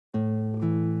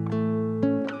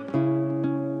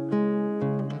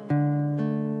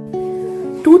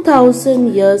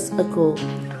2,000 years ago,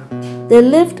 there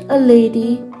lived a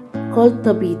lady called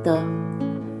Tabitha,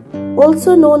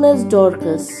 also known as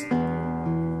Dorcas.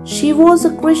 She was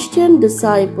a Christian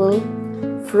disciple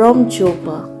from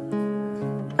Joppa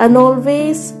and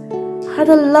always had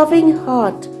a loving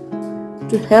heart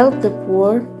to help the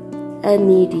poor and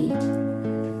needy.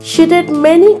 She did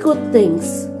many good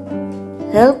things,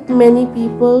 helped many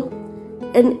people,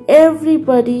 and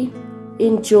everybody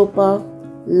in Joppa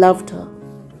loved her.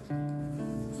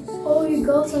 Oh, you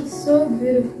girls are so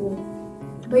beautiful.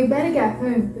 But you better get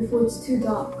home before it's too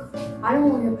dark. I don't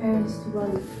want your parents to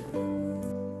worry.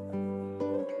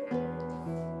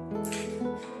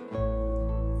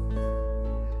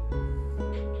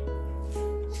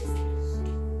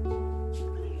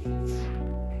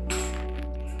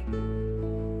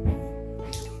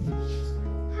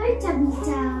 Hi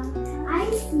Tabitha. I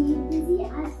see you busy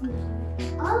as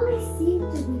usual. Always seem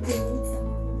to be doing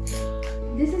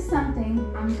something. This is something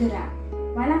I'm good at.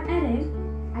 While I'm at it,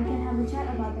 I can have a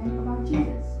chat about them about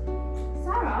Jesus.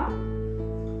 Sarah,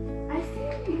 I see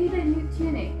you need a new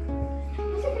tunic.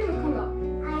 What's your favorite color?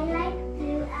 I like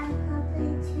blue and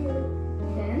purple too.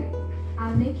 Then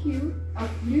I'll make you a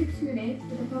blue tunic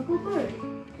with a purple bird.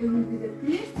 It will be the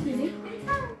prettiest tunic in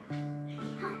town.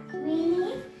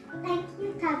 Really? Thank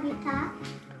you, Tabitha.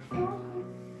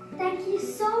 Thank you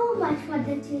so much for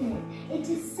the tunic. It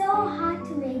is so hard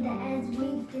to make the ends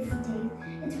meet these days.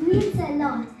 It means a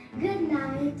lot. Good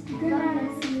night. Good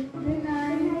night. Good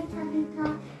night,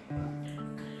 Tabitha.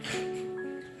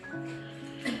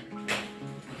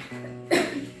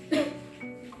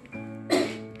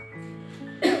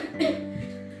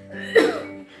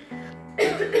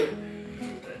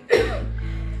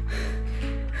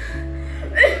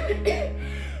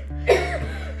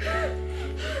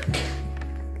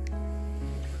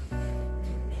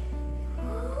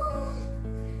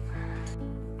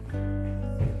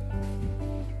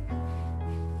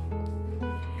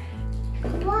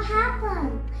 What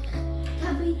happened?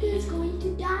 Tabitha is going to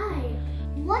die.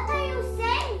 What are you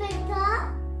saying, Victor?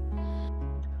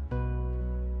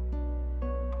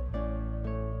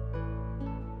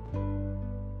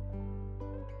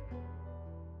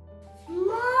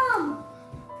 Mom!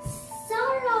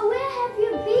 Sarah, where have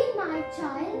you been, my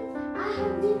child? I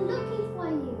have been looking for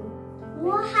you.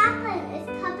 What happened? Is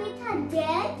Tabitha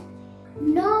dead?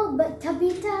 No, but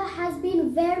Tabitha has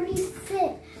been very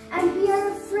sick and we are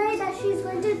afraid that she's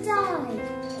going to die.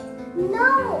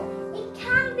 No, it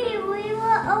can't be. We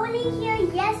were only here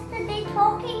yesterday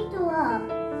talking to her.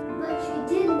 But she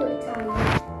did look tired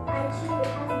and she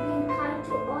has been kind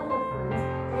to all of us.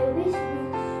 I wish we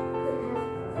could have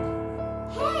her.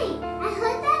 Hey, I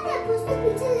heard that the Apostle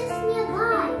Peter lives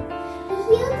nearby. He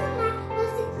healed a man who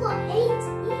was sick for 8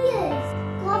 years.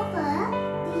 Gopher,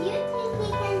 do you think he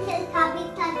can heal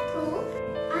Tabitha too?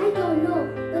 I don't know,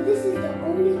 but this is the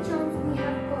only chance we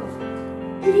have got.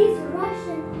 Please rush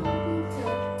and call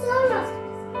Peter. Sarah,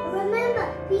 remember,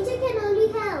 Peter can only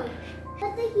help.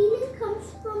 But the healing comes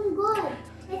from God.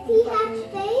 If he has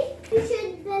faith, we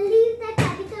should believe that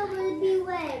Tabitha will be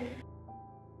well.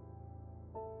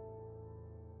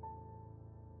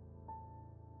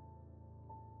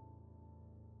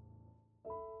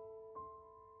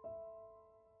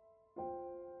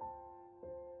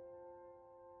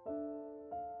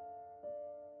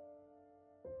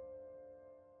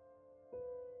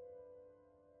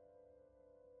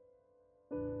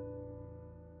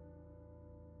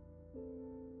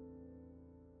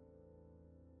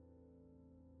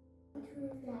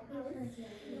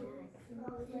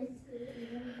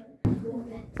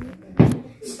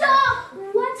 Stop!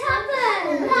 What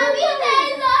happened? Tabitha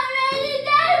is already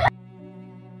dead!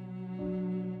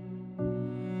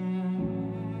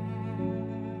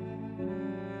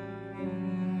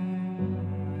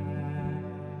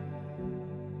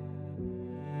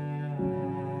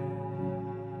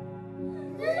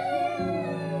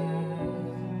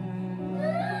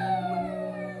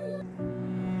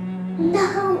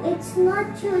 No, it's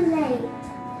not too late.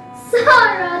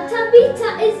 Sarah, Tabitha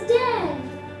is dead.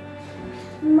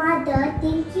 Mother,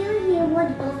 didn't you hear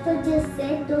what Doctor just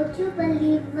said? Don't you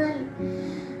believe in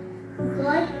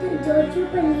God? Don't you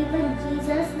believe in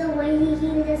Jesus? The way he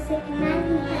healed a sick man,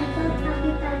 he can heal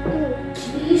Tabitha too.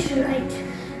 She's right.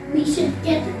 We should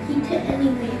get Peter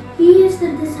anyway. He is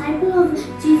the disciple of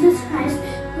Jesus Christ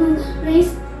who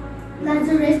raised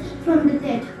Lazarus from the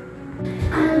dead.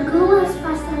 I'll go as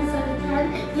fast as I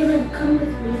can. You will come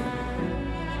with me.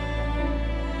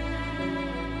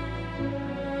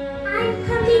 I'm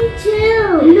coming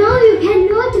too. No, you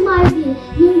cannot, Marvin.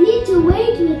 You need to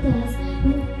wait with us.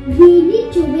 We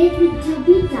need to wait with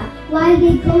Tabitha while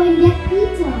they go and get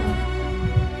Peter.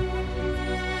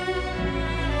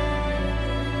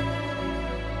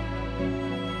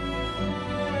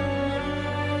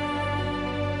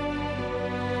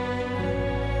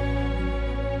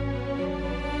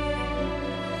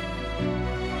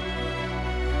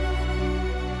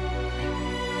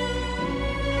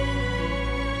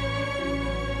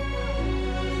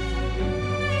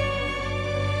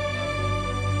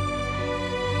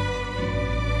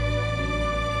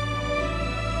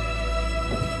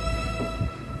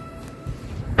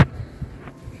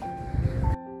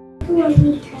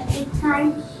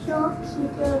 I'm sure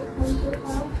people will come to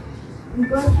her.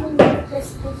 But you make the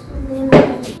special name.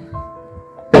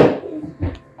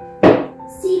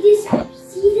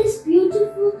 See this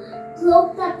beautiful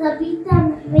cloak that Tabitha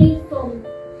made for me.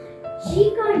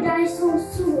 She can't die so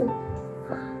soon.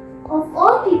 Of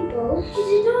all people, she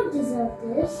did not deserve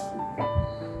this.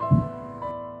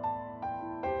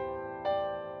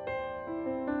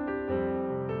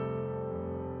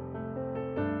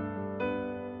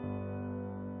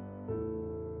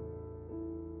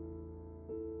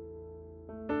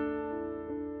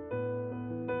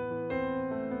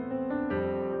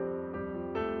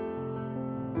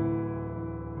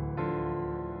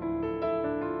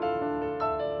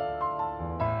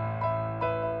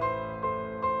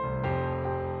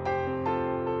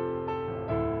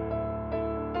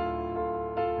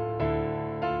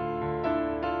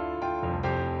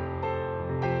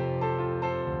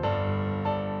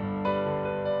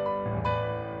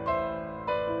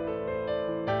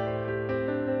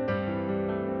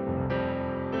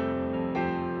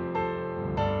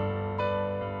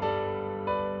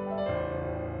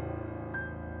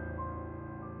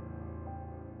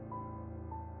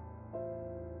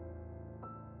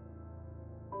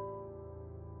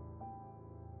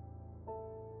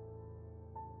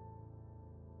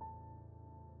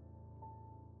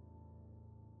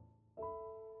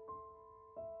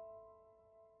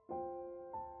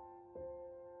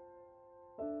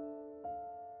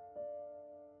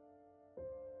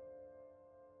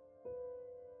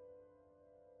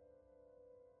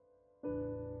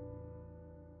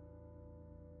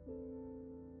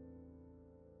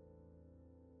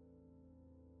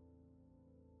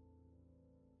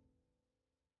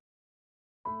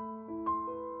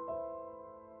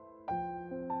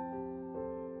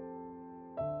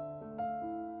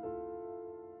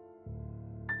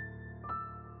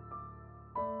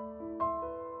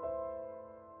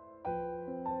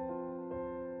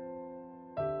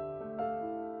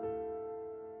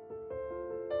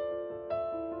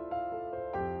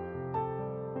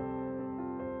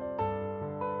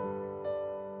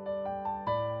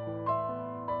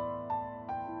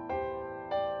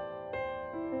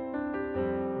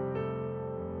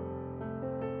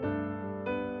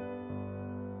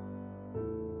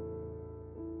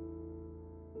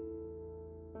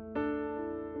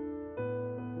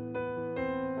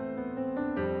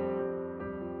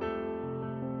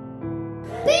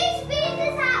 Please leave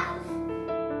this house!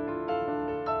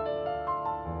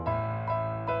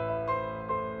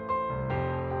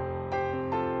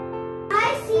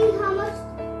 I see how much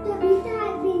Tabitha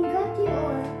has been gutted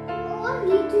on. You all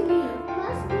need to leave. I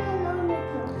must be alone with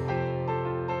her.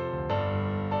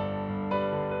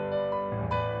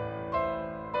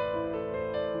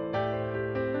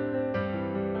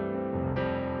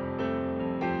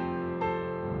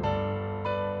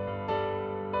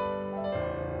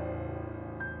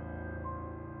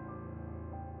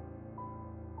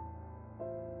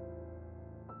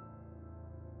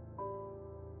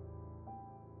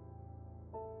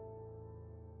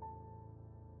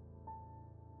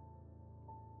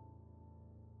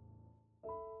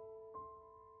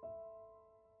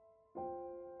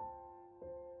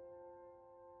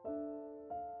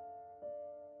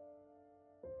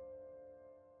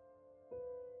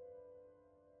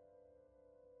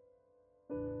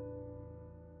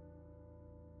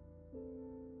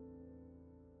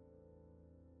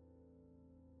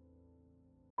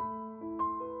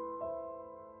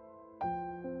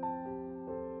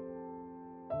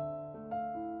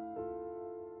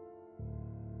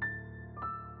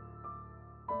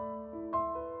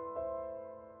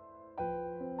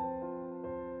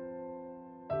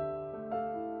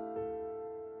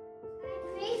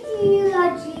 You,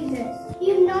 Lord Jesus.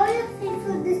 You know your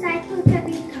faithful disciple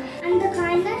Tabitha and the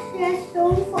kindness she has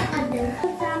shown for others. For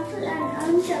example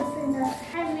and unselfishness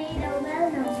and made her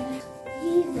well known.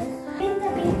 Jesus, bring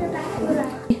Tabitha back to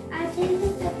life. I take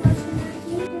this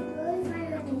opportunity to glorify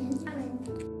your name.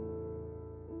 Amen.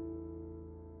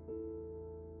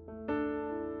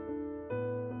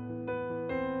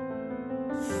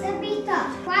 Tabitha,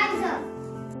 rise up.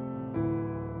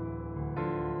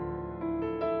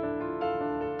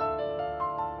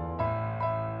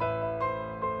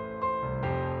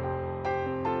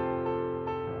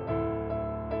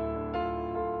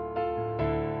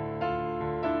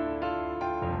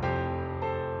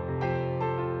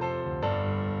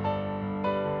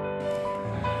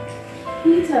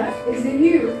 Peter, is it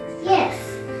you? Yes,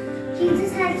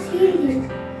 Jesus has healed you.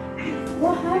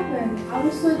 What happened? I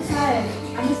was so tired.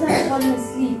 I must have fallen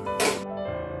asleep.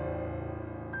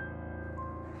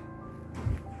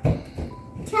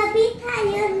 Tabitha,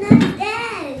 you're not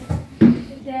dead.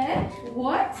 Dead?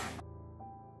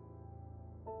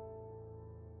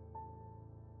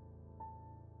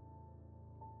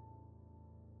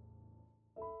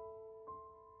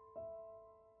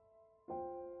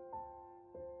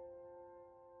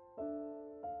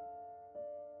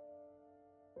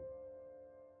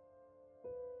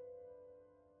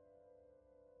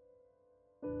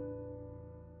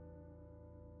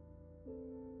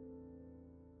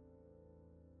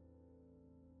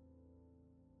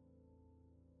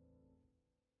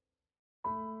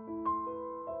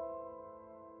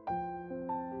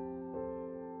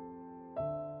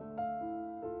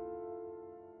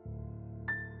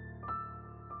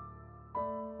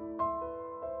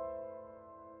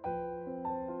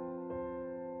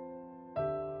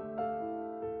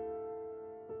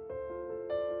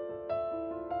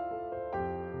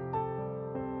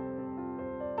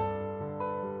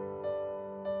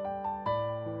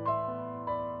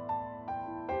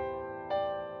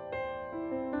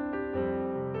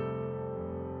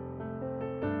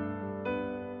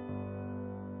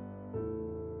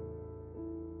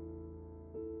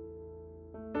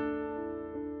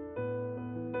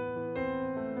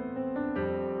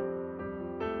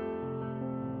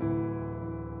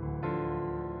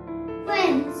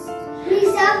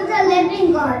 of the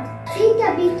living God. See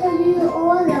Tabitha, who you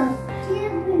all love. She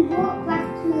has been brought back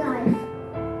to life.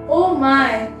 Oh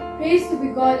my! Praise to be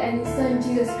God and His Son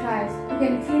Jesus Christ, who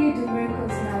can truly do miracles